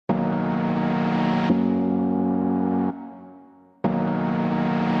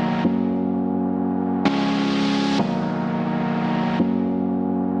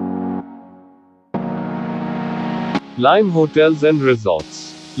Lime Hotels and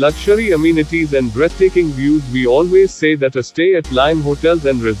Resorts. Luxury amenities and breathtaking views. We always say that a stay at Lime Hotels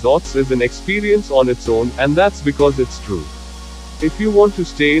and Resorts is an experience on its own, and that's because it's true. If you want to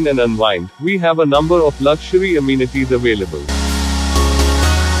stay in and unwind, we have a number of luxury amenities available.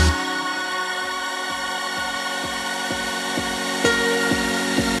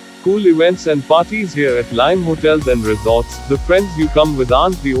 Cool events and parties here at Lime Hotels and Resorts. The friends you come with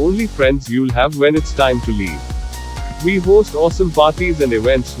aren't the only friends you'll have when it's time to leave. We host awesome parties and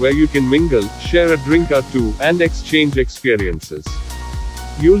events where you can mingle, share a drink or two, and exchange experiences.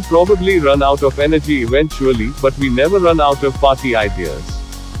 You'll probably run out of energy eventually, but we never run out of party ideas.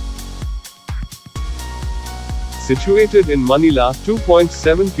 Situated in Manila,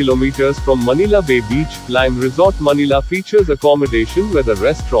 2.7 kilometers from Manila Bay Beach, Lime Resort Manila features accommodation with a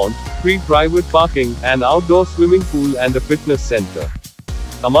restaurant, free private parking, an outdoor swimming pool and a fitness center.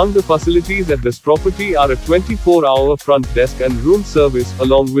 Among the facilities at this property are a 24-hour front desk and room service,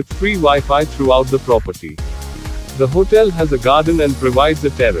 along with free Wi-Fi throughout the property. The hotel has a garden and provides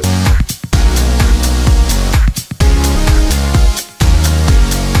a terrace.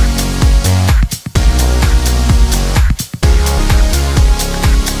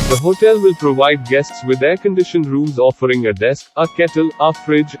 The hotel will provide guests with air-conditioned rooms offering a desk, a kettle, a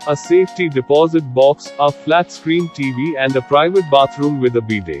fridge, a safety deposit box, a flat-screen TV and a private bathroom with a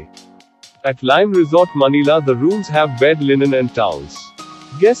bidet. At Lime Resort Manila, the rooms have bed linen and towels.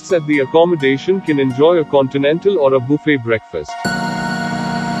 Guests at the accommodation can enjoy a continental or a buffet breakfast.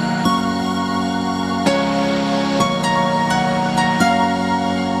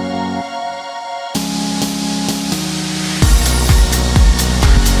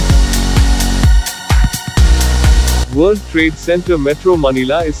 World Trade Center Metro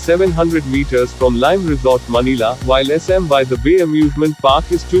Manila is 700 meters from Lime Resort Manila, while SM by the Bay Amusement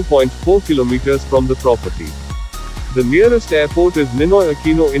Park is 2.4 kilometers from the property. The nearest airport is Ninoy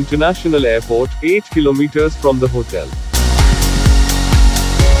Aquino International Airport, 8 kilometers from the hotel.